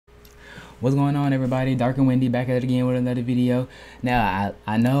What's going on, everybody? Dark and Windy back at it again with another video. Now,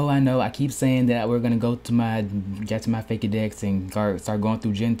 I know, I keep saying that we're gonna get to my fake decks and start going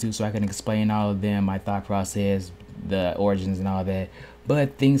through Gen 2 so I can explain all of them, my thought process, the origins and all that.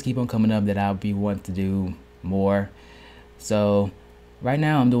 But things keep on coming up that I'll be wanting to do more. So right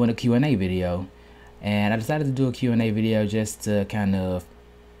now I'm doing a Q&A video, and I decided to do a Q&A video just to kind of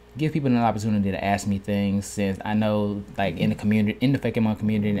give people an opportunity to ask me things, since I know, like, in the community, in the Fakemon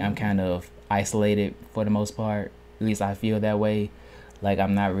community, I'm kind of isolated for the most part. At least I feel that way. Like, I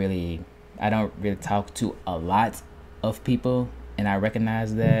don't really talk to a lot of people, and I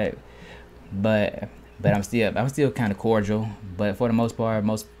recognize that. But I'm still kind of cordial. But for the most part,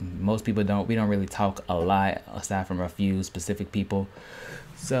 most people we don't really talk a lot aside from a few specific people.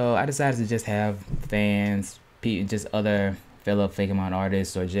 So I decided to just have fans, just other fellow Fakemon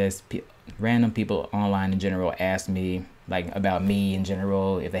artists, or just random people online in general ask me, like, about me in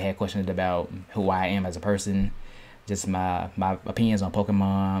general, if they had questions about who I am as a person, just my opinions on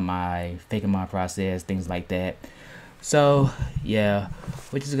Pokemon, my Fakemon process, things like that. So yeah,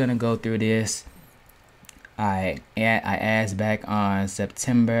 we're just gonna go through this. I asked back on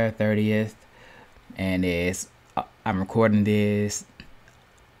September 30th, and I'm recording this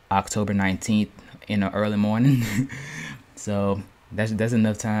October 19th in the early morning. So that's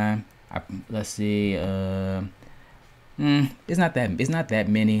enough time. Let's see. It's not that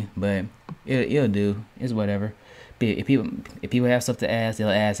many, but it'll do. It's whatever. If people have stuff to ask, they'll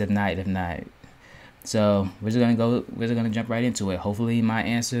ask. If not. So we're just gonna jump right into it. Hopefully my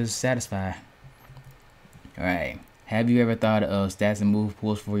answers satisfy. All right. Have you ever thought of stats and move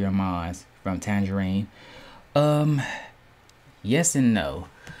pools for your mons? From Tangerine. Yes and no.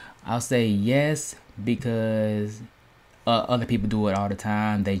 I'll say yes because other people do it all the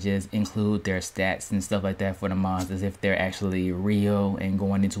time. They just include their stats and stuff like that for the mons as if they're actually real and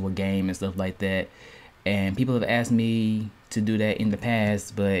going into a game and stuff like that. And people have asked me to do that in the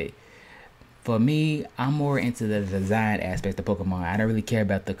past, but for me, I'm more into the design aspect of Pokemon. I don't really care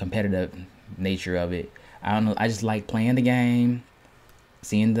about the competitive nature of it. I don't know. I just like playing the game,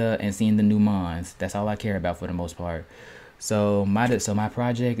 seeing the new mons. That's all I care about for the most part. So my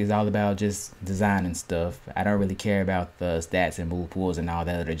project is all about just designing stuff. I don't really care about the stats and move pools and all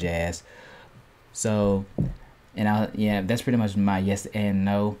that other jazz. So, yeah, that's pretty much my yes and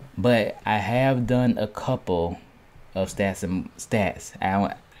no. But I have done a couple of stats.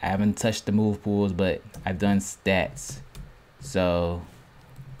 I haven't touched the move pools, but I've done stats. So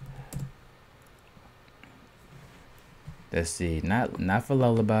let's see, not for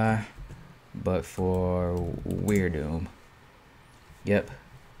Lullaby, but for Weirdoom. Yep,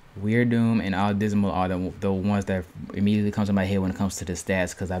 Weirdoom and Audismal are the ones that immediately come to my head when it comes to the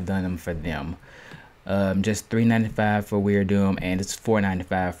stats, because I've done them for them. Just $3.95 for Weirdoom, and it's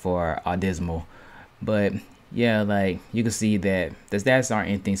 $4.95 for Audismal. But yeah, like, you can see that the stats aren't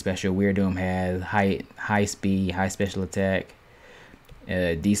anything special. Weirdoom has high speed, high special attack,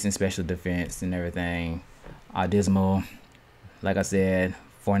 decent special defense and everything. Audismal, like I said,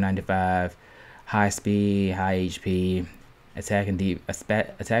 $4.95, high speed, high HP, attack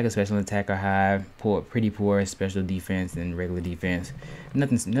and special attack are high, pretty poor special defense and regular defense.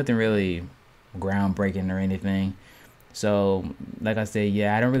 Nothing really groundbreaking or anything. So like I said,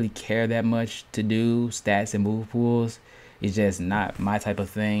 yeah, I don't really care that much to do stats and move pools. It's just not my type of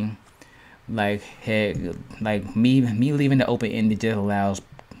thing. Like, heck, like me leaving the open ended just allows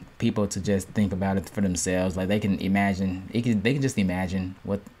people to just think about it for themselves. Like, they can just imagine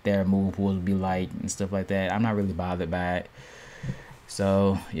what their move pools would be like and stuff like that. I'm not really bothered by it.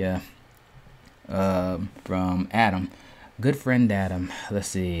 So yeah. From Adam, good friend Adam. Let's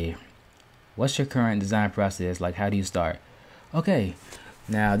see. What's your current design process? Like, how do you start? Okay,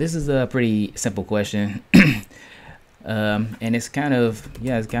 now this is a pretty simple question. And it's kind of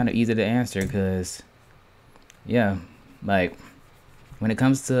easy to answer, because yeah, like, when it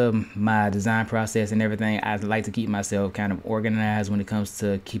comes to my design process and everything, I like to keep myself kind of organized when it comes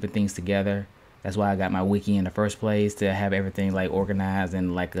to keeping things together. That's why I got my wiki in the first place, to have everything, like, organized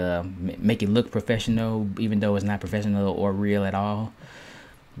and, like, make it look professional, even though it's not professional or real at all.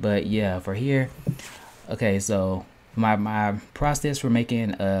 But yeah, for here, okay, so my process for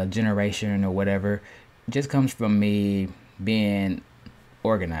making a generation or whatever just comes from me being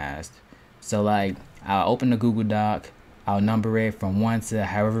organized. So, like, I'll open the Google Doc, I'll number it from 1 to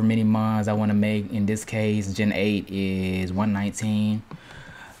however many mons I want to make. In this case, Gen 8 is 119.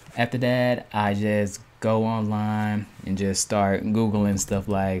 After that, I just go online and just start Googling stuff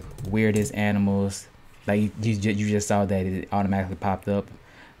like weirdest animals. Like, you just saw that it automatically popped up.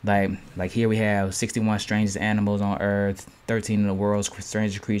 Like here we have 61 strangest animals on Earth, 13 of the world's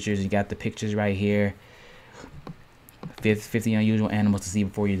strangest creatures. You got the pictures right here. 50 unusual animals to see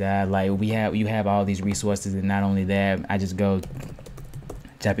before you die. Like you have all these resources, and not only that, I just go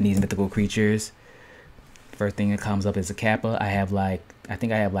Japanese mythical creatures. First thing that comes up is a kappa. I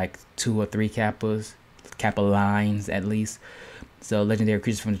think I have like 2 or 3 kappas, kappa lines at least. So legendary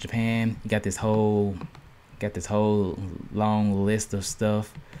creatures from Japan. You got this whole long list of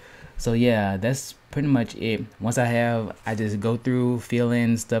stuff. So yeah, that's pretty much it. Once I just go through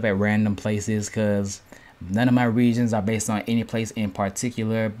filling stuff at random places, because none of my regions are based on any place in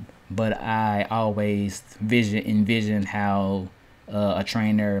particular, but I always envision how a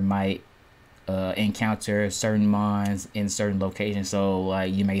trainer might encounter certain mons in certain locations. So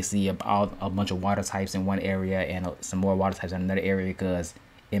like you may see a bunch of water types in one area and some more water types in another area, because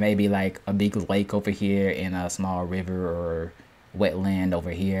it may be like a big lake over here and a small river or wetland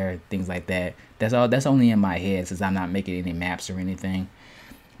over here, things like that. That's only in my head, since I'm not making any maps or anything.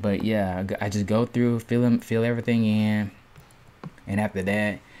 But yeah, I just go through, fill everything in, and after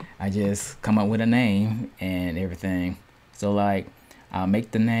that I just come up with a name and everything. So like I'll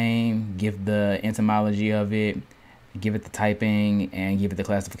make the name, give the etymology of it, give it the typing, and give it the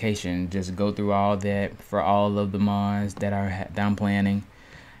classification. Just go through all that for all of the mons that I'm planning.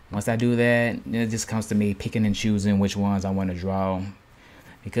 Once I do that, it just comes to me picking and choosing which ones I want to draw,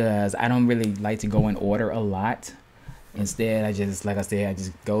 because I don't really like to go in order a lot. Instead, like I said, I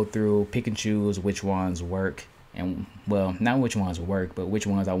just go through, pick and choose which ones work, and well, not which ones work, but which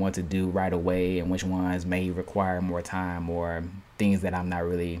ones I want to do right away, and which ones may require more time, or things that I'm not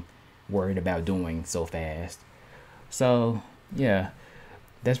really worried about doing so fast. So yeah,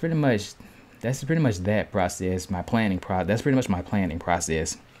 that's pretty much that process. That's pretty much my planning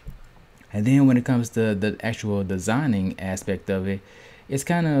process. And then when it comes to the actual designing aspect of it, it's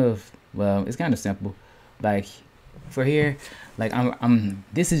kind of simple. Like for here, like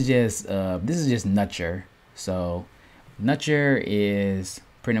this is just Nutcher. So Nutcher is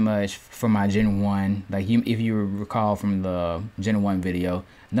pretty much for my Gen 1. Like if you recall from the Gen 1 video,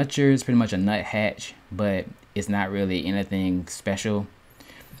 Nutcher is pretty much a nuthatch, but it's not really anything special.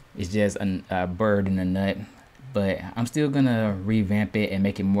 It's just a bird in a nut. But I'm still gonna revamp it and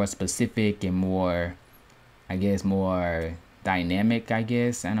make it more specific and more, I guess, more dynamic, I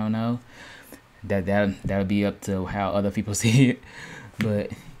guess. I don't know. That'll be up to how other people see it.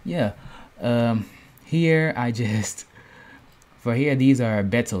 But yeah, here these are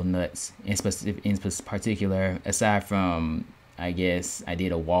betel nuts in particular. Aside from, I guess I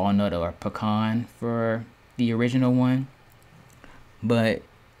did a walnut or a pecan for the original one. But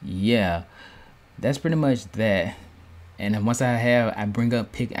yeah, that's pretty much that. And then once I bring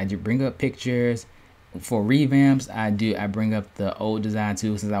up pictures. For revamps, I bring up the old design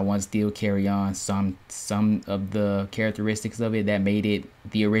too, since I want to still carry on some of the characteristics of it that made it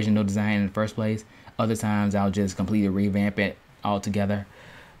the original design in the first place. Other times I'll just completely revamp it altogether.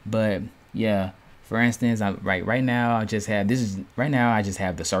 But yeah, for instance, right now I just have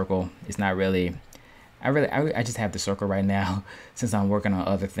the circle. It's not really I just have the circle right now since I'm working on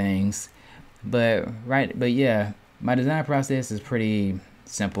other things. But yeah, my design process is pretty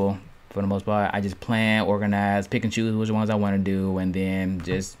simple. For the most part, I just plan, organize, pick and choose which ones I want to do, and then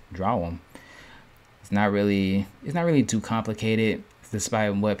just draw them. It's not really too complicated,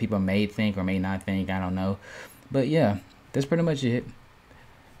 despite what people may think or may not think. I don't know, but yeah, that's pretty much it.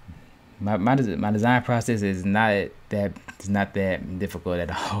 My design process is not that difficult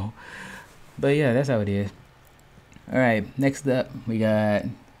at all. But yeah, that's how it is. All right, next up we got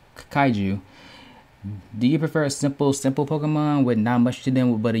Kaiju. Do you prefer simple Pokemon with not much to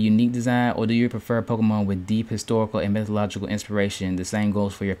them but a unique design, or do you prefer Pokemon with deep historical and mythological inspiration? The same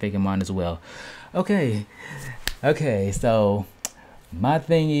goes for your Pokemon as well. Okay, so my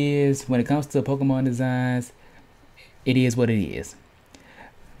thing is, when it comes to Pokemon designs, it is what it is.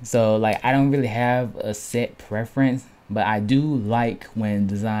 So like I don't really have a set preference, but I do like when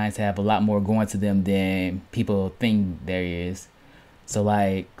designs have a lot more going to them than people think there is. So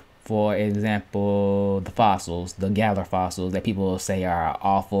like, for example, the Galar fossils that people say are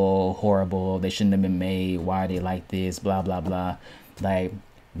awful, horrible, they shouldn't have been made, why are they like this, blah blah blah. Like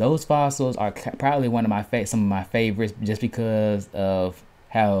those fossils are probably some of my favorites, just because of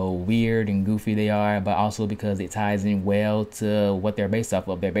how weird and goofy they are, but also because it ties in well to what they're based off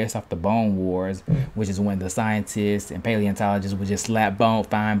of. They're based off the Bone Wars, which is when the scientists and paleontologists would just find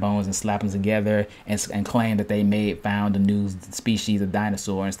bones and slap them together and claim that they found a new species of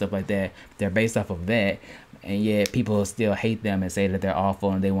dinosaur and stuff like that. They're based off of that, and yet people still hate them and say that they're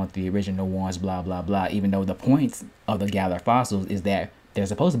awful and they want the original ones, blah blah blah, even though the point of the Galar fossils is that there's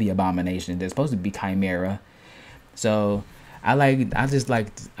supposed to be Abomination. There's supposed to be Chimera. So I like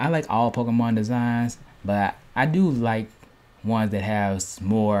all Pokemon designs, but I do like ones that have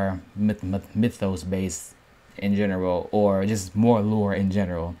more mythos based in general, or just more lore in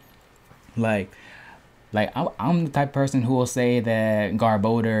general. Like I'm the type of person who will say that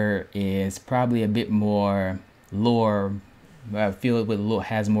Garbodor is probably a bit more lore, filled with lore,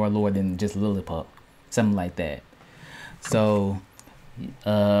 has more lore than just Lillipup, something like that. So,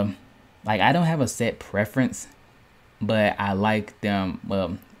 um, like I don't have a set preference, but I like them.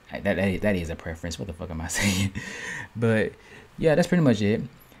 Well, that is a preference. What the fuck am I saying? But yeah, that's pretty much it.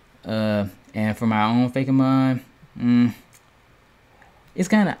 And for my own Fakemon, I'm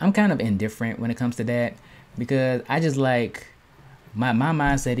kind of indifferent when it comes to that, because I just like my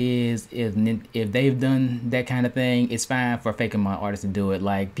mindset is if they've done that kind of thing, it's fine for Fakemon artists to do it.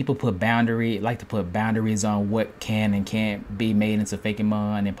 Like people like to put boundaries on what can and can't be made into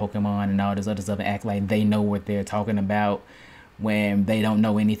Fakemon and Pokemon and all this other stuff, and act like they know what they're talking about when they don't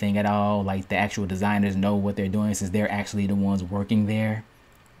know anything at all. Like the actual designers know what they're doing since they're actually the ones working there.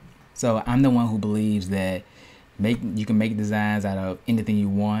 So I'm the one who believes that you can make designs out of anything you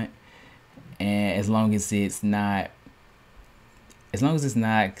want, and as long as it's not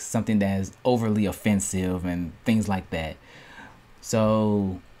something that is overly offensive and things like that.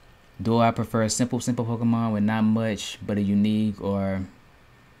 So do I prefer simple Pokemon with not much but a unique, or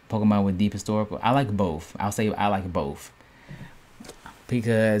Pokemon with deep historical? I like both. I'll say I like both,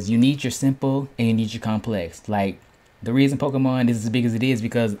 because you need your simple and you need your complex. Like the reason Pokemon is as big as it is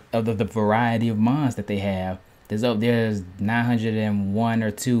because of the variety of mons that they have. There's 901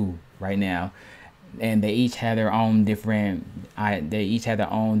 or 2 right now, and they each have their own different. They each have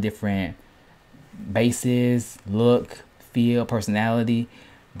their own different bases, look, feel, personality.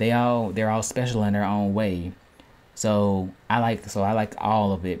 They're all special in their own way. So I like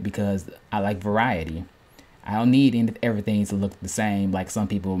all of it because I like variety. I don't need everything to look the same. Like some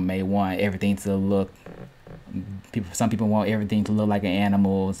people may want everything to look. Some people want everything to look like an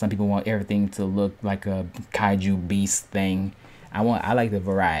animal. Some people want everything to look like a kaiju beast thing. I like the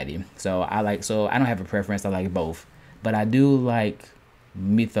variety. So I don't have a preference. I like both, but I do like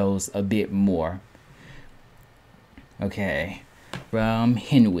Mythos a bit more. Okay, from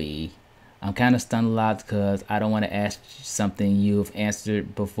Henry. I'm kind of stunned a lot because I don't want to ask something you've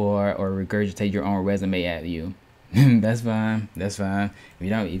answered before or regurgitate your own resume at you. That's fine. That's fine.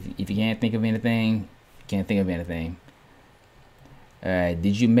 If you can't think of anything, you can't think of anything. All right.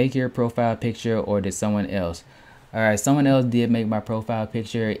 Did you make your profile picture or did someone else? All right. Someone else did make my profile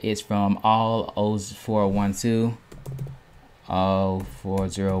picture. It's from all 0412. All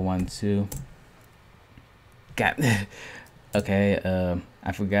 4012. Got. Okay.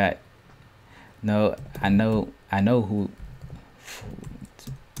 I forgot. No, I know who.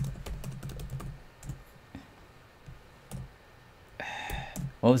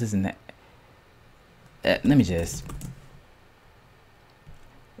 What was this in that? Let me just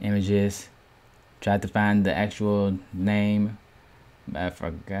images. Tried to find the actual name. I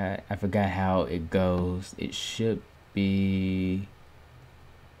forgot how it goes. It should be.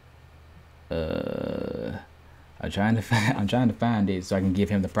 I'm trying to find it so I can give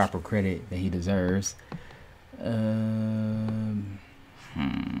him the proper credit that he deserves. Where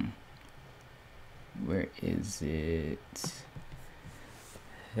is it?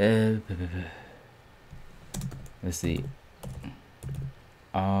 Let's see.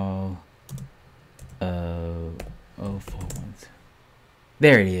 All 0412.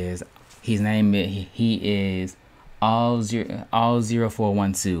 There it is. His name he is all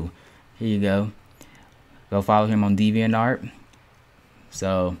 0412. Here you go. Go follow him on DeviantArt.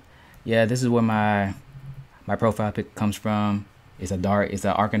 So, yeah, this is where my profile pic comes from. It's an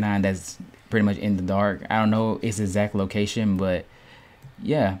Arcanine that's pretty much in the dark. I don't know its exact location, but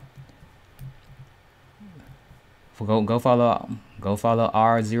yeah. Go follow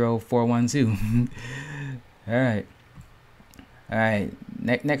R0412. All right.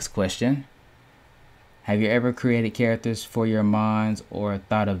 Next question. Have you ever created characters for your mons or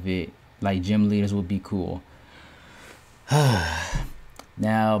thought of it? Like gym leaders would be cool.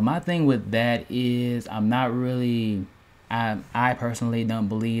 Now, my thing with that is I'm not really. I personally don't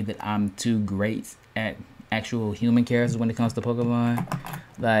believe that I'm too great at actual human characters when it comes to Pokemon.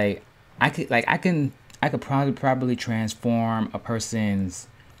 Like I could probably transform a person's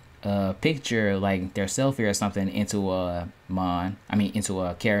picture, like their selfie or something, into into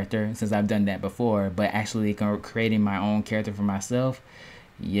a character, since I've done that before. But actually creating my own character for myself,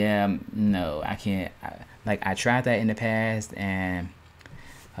 yeah, no, I can't. I tried that in the past, and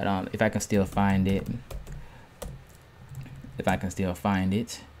hold on, if I can still find it. if I can still find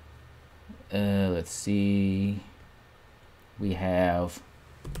it. Let's see. We have,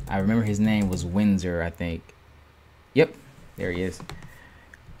 I remember his name was Windsor, I think. Yep, there he is.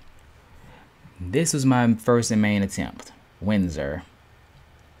 This was my first and main attempt, Windsor.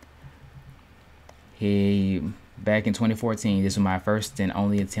 Back in 2014, this was my first and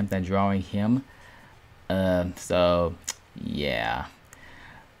only attempt at drawing him. So yeah,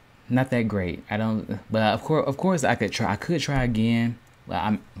 not that great. But of course I could try again.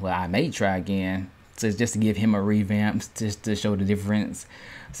 I may try again just to give him a revamp, just to show the difference,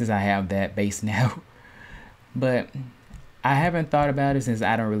 since I have that base now. But I haven't thought about it since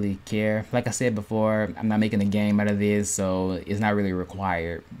I don't really care. Like I said before, I'm not making a game out of this, so it's not really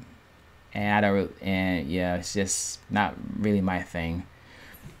required. And yeah, it's just not really my thing.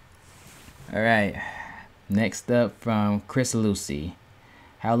 All right, next up from Chris Lucy.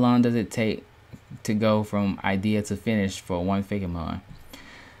 How long does it take to go from idea to finish for one Figmon?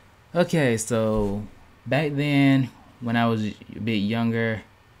 Okay, so back then when I was a bit younger,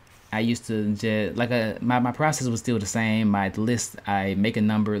 I used to just my process was still the same. I'd list, I make a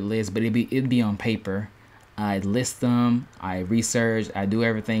numbered list, but it'd be on paper. I'd list them, I research, I do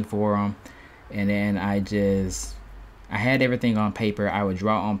everything for them, and then I had everything on paper. I would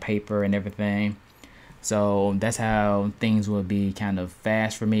draw on paper and everything. So that's how things would be kind of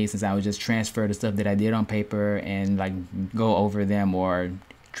fast for me, since I would just transfer the stuff that I did on paper and like go over them or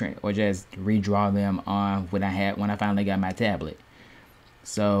just redraw them on when I finally got my tablet.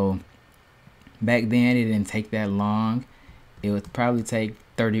 So back then it didn't take that long. It would probably take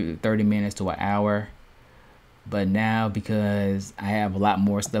 30 minutes to an hour. But now, because I have a lot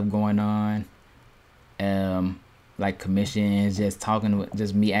more stuff going on, like commissions,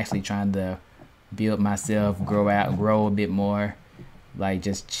 just me actually trying to build myself, grow a bit more, like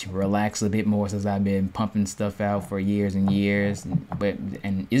just relax a bit more, since I've been pumping stuff out for years and years.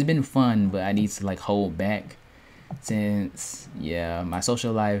 And it's been fun, but I need to like hold back, since my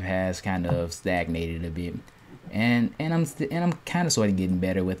social life has kind of stagnated a bit, and I'm kind of sort of getting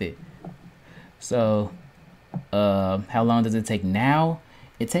better with it. So how long does it take now?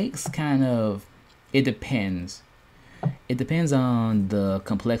 It depends. It depends on the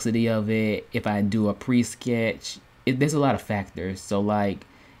complexity of it. If I do a pre-sketch, there's a lot of factors. So like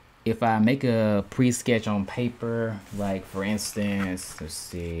if I make a pre-sketch on paper, like for instance, let's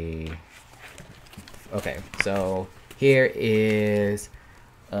see. Okay, so here is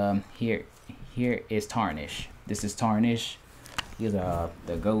here is Tarnish. This is Tarnish. He's the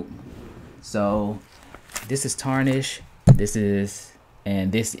goat. So this is Tarnish. This is,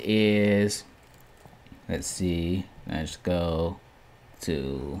 let's see. Let's go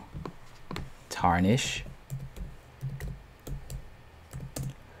to Tarnish.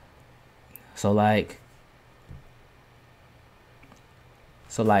 So like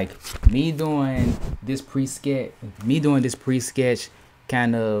me doing this pre-sketch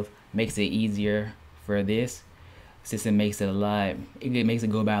kind of makes it easier for this, since it makes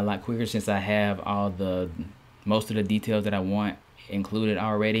it go by a lot quicker, since I have most of the details that I want included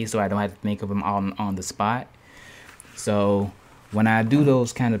already, so I don't have to think of them all on the spot. So when I do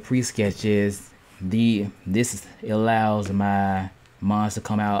those kind of pre-sketches, this allows my mons to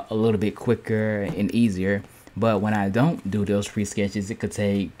come out a little bit quicker and easier. But when I don't do those pre-sketches, it could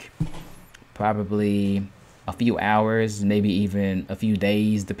take probably a few hours, maybe even a few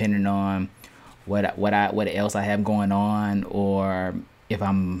days, depending on what else I have going on, or if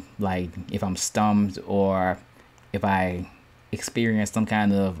I'm stumped, or if I experience some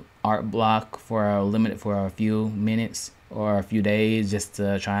kind of art block for a few minutes or a few days, just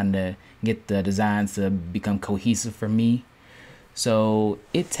trying to get the designs to become cohesive for me. So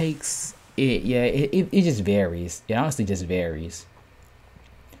it just varies. It honestly just varies.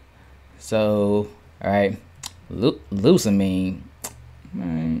 So all right, Lucamine,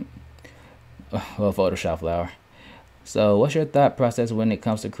 well, Photoshop flower. So what's your thought process when it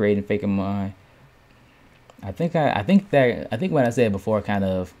comes to creating Figmon? I think what I said before kind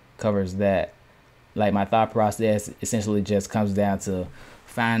of covers that. Like, my thought process essentially just comes down to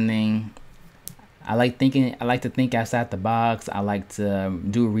finding. I like to think outside the box. I like to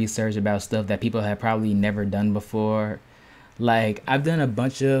do research about stuff that people have probably never done before. Like, I've done a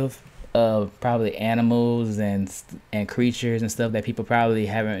bunch of probably animals and creatures and stuff that people probably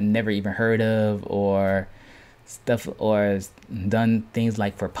never even heard of, or stuff, or done things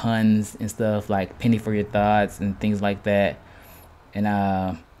like for puns and stuff, like penny for your thoughts and things like that. And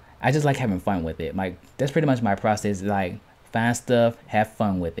I just like having fun with it. Like, that's pretty much my process. Like, find stuff, have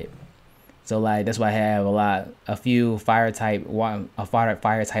fun with it. So like that's why I have a few fire type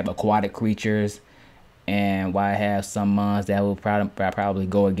aquatic creatures, and why I have some months that will probably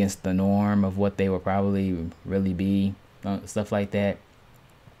go against the norm of what they would probably really be, stuff like that.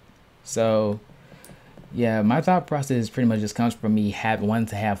 So yeah, my thought process pretty much just comes from me wanting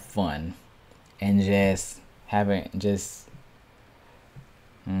to have fun and just having just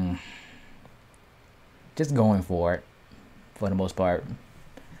going for it for the most part.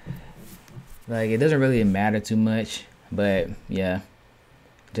 Like it doesn't really matter too much, but yeah,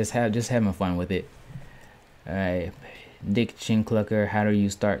 just having fun with it. All right, Dick Chinklucker, how do you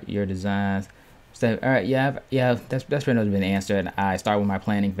start your designs? So all right, yeah, that's pretty much been answered. I start with my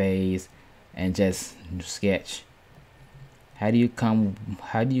planning phase and just sketch. How do you come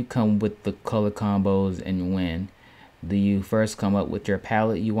with the color combos, and when? Do you first come up with your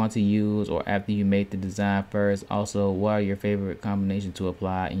palette you want to use, or after you make the design first? Also, what are your favorite combinations to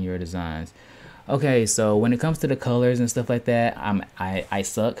apply in your designs? Okay, so when it comes to the colors and stuff like that, I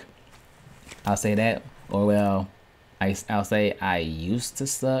suck. I'll say that. Or well, I'll say I used to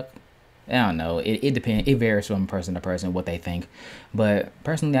suck. I don't know. It depends. It varies from person to person what they think. But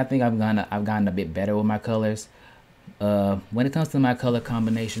personally, I think I've gotten a bit better with my colors. When it comes to my color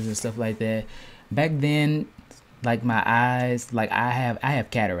combinations and stuff like that, back then, like my eyes, like I have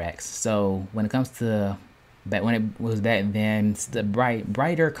cataracts. So when it comes to when it was back then, the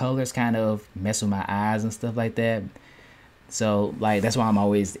brighter colors kind of mess with my eyes and stuff like that. So like that's why I'm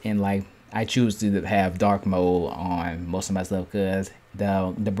always in like I choose to have dark mode on most of my stuff because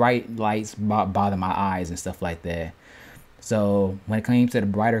the bright lights bother my eyes and stuff like that. So when it came to the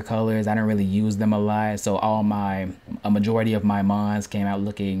brighter colors, I didn't really use them a lot. So a majority of my mons came out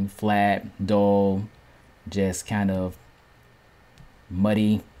looking flat, dull, just kind of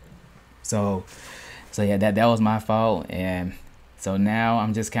muddy. So yeah, that was my fault. And so now I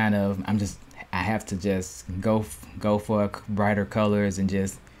have to just go for brighter colors and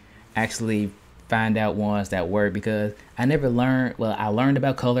just actually find out ones that work, because I never learned, well, I learned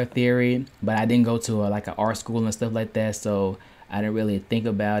about color theory, but I didn't go to like an art school and stuff like that, so I didn't really think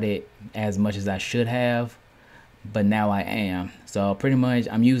about it as much as I should have, but now I am. So pretty much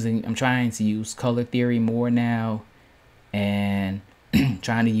I'm trying to use color theory more now, and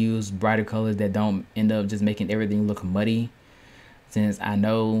trying to use brighter colors that don't end up just making everything look muddy, since I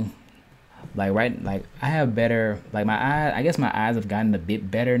know like I have better, like my eyes, I guess my eyes have gotten a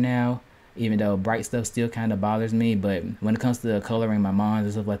bit better now, even though bright stuff still kind of bothers me. But when it comes to coloring my mons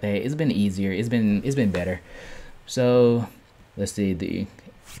and stuff like that, it's been easier, it's been better. So let's see,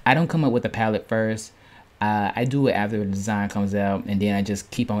 I don't come up with the palette first. I do it after the design comes out, and then I just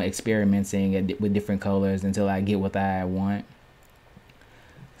keep on experimenting with different colors until I get what I want.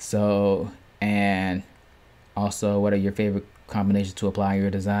 So, and also, what are your favorite combinations to apply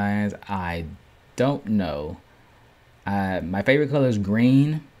your designs? I don't know. My favorite color is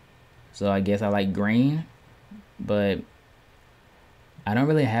green, so I guess I like green, but I don't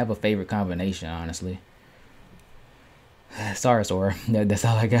really have a favorite combination, honestly. Sorry, Sora. That's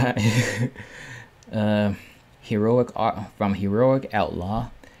all I got. From Heroic Outlaw.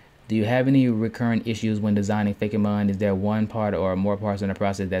 Do you have any recurrent issues when designing Fakemon? Is there one part or more parts in the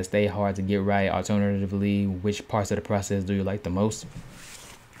process that stay hard to get right? Alternatively, which parts of the process do you like the most?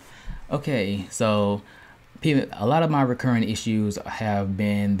 Okay, so a lot of my recurrent issues have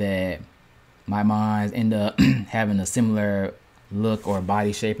been that my mons end up having a similar look or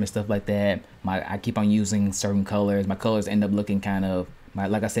body shape and stuff like that. I keep on using certain colors. My colors end up looking kind of,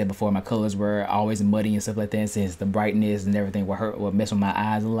 like I said before, my colors were always muddy and stuff like that, since the brightness and everything would mess with my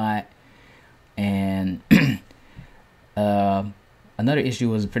eyes a lot. And another issue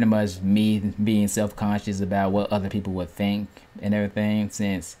was pretty much me being self-conscious about what other people would think and everything,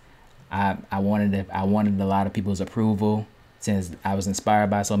 since I wanted a lot of people's approval, since I was inspired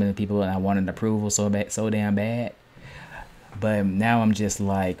by so many people and I wanted approval so damn bad. But now I'm just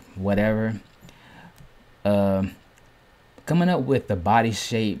like, whatever. Coming up with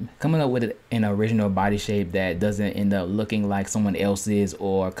an original body shape that doesn't end up looking like someone else's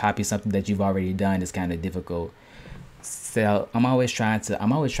or copy something that you've already done is kind of difficult. So I'm always trying to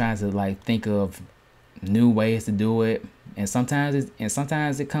like think of new ways to do it, and sometimes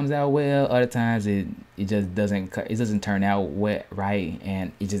it comes out well. Other times it just doesn't turn out right,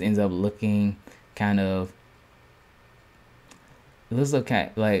 and it just ends up looking kind of, it looks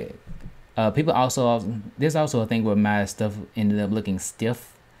okay. Like people there's also a thing where my stuff ended up looking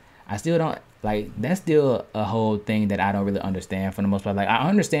stiff. I still don't like, that's still a whole thing that I don't really understand for the most part. Like I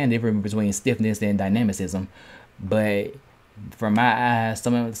understand the difference between stiffness and dynamicism, but for my eyes,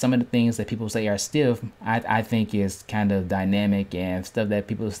 some of the things that people say are stiff, I think is kind of dynamic, and stuff that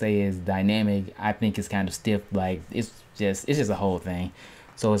people say is dynamic, I think is kind of stiff. Like it's just a whole thing.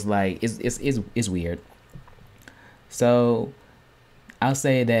 So it's like it's weird. So I'll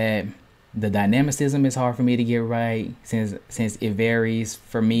say that the dynamicism is hard for me to get right since it varies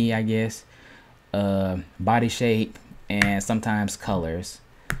for me, I guess. Body shape and sometimes colors.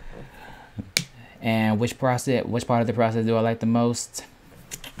 And which part of the process do I like the most?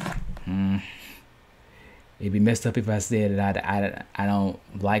 It'd be messed up if I said that I don't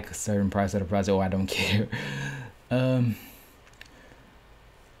like a certain parts of the process or I don't care. um,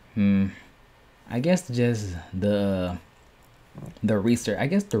 I guess just the research. I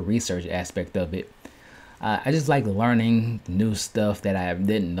guess the research aspect of it. I just like learning new stuff that I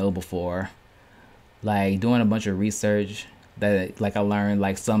didn't know before. Like doing a bunch of research that like I learned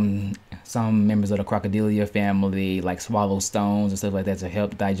like some members of the crocodilia family like swallow stones and stuff like that to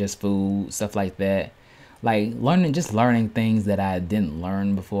help digest food, stuff like that. Like learning things that I didn't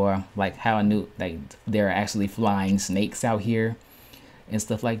learn before, like how I knew like there are actually flying snakes out here and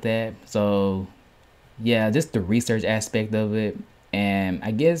stuff like that. So yeah, just the research aspect of it, and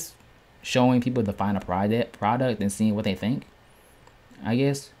I guess showing people the final product and seeing what they think. I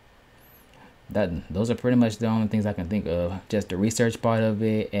guess that those are pretty much the only things I can think of. Just the research part of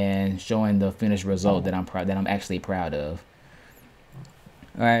it and showing the finished result that I'm actually proud of.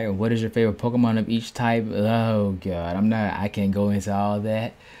 All right, what is your favorite Pokemon of each type? Oh god, I can't go into all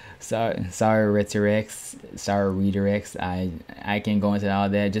that. Sorry, Redirex. Sorry, Redirex. I can't go into all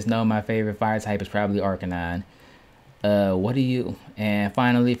that. Just know my favorite fire type is probably Arcanine. What do you? And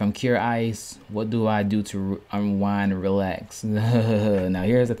finally, from Cure Ice, what do I do to unwind and relax? Now,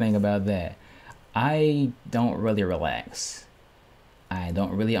 here's the thing about that. I don't really relax. I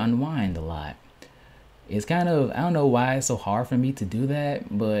don't really unwind a lot. It's kind of, I don't know why it's so hard for me to do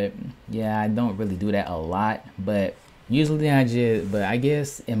that, but yeah, I don't really do that a lot. But usually but I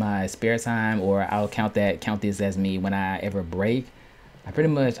guess in my spare time, or I'll count this as me when I ever break.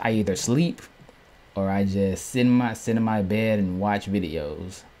 I either sleep or I just sit in my bed and watch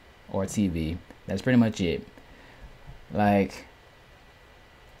videos or TV. That's pretty much it. Like,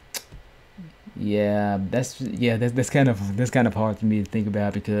 that's kind of hard for me to think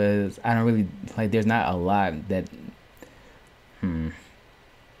about because I don't really like. There's not a lot that.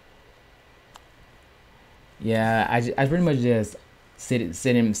 Yeah, I pretty much just sit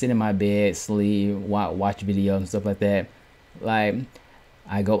in my bed, sleep, watch videos and stuff like that. Like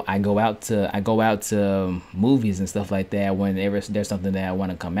I go out to movies and stuff like that whenever there's something that I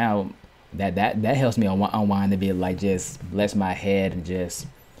want to come out. That helps me unwind a bit. Like just lets my head and just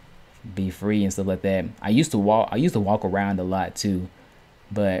be free and stuff like that. I used to walk around a lot too,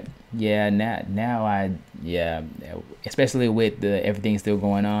 but yeah, now especially with the everything still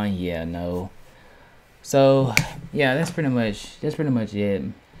going on. Yeah, no. So yeah, that's pretty much it.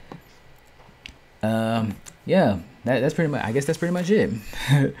 Yeah, that's pretty much. I guess that's pretty much it.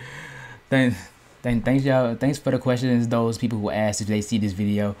 Thanks, thanks y'all. Thanks for the questions. Those people who asked if they see this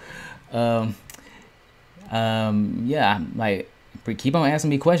video. Um, yeah, like keep on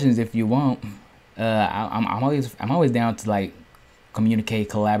asking me questions if you want. I'm always down to like communicate,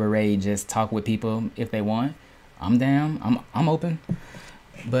 collaborate, just talk with people if they want. I'm down. I'm open.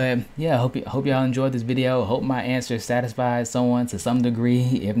 But yeah, hope y'all enjoyed this video. Hope my answer satisfied someone to some degree.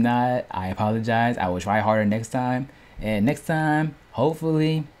 If not, I apologize. I will try harder next time. And next time,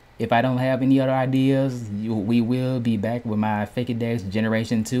 hopefully, if I don't have any other ideas, we will be back with my Fakeadex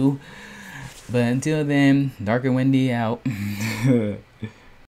Generation 2. But until then, Dark and Wendy out.